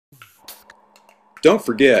Don't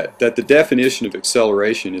forget that the definition of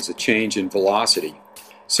acceleration is a change in velocity.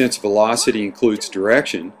 Since velocity includes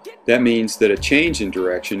direction, that means that a change in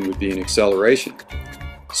direction would be an acceleration.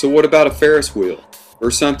 So what about a Ferris wheel,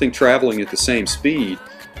 or something traveling at the same speed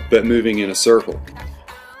but moving in a circle?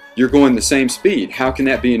 You're going the same speed. How can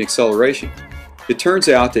that be an acceleration? It turns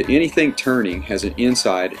out that anything turning has an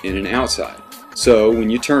inside and an outside. So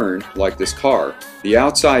when you turn, like this car, the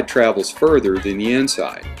outside travels further than the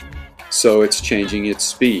inside. So it's changing its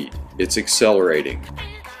speed. It's accelerating.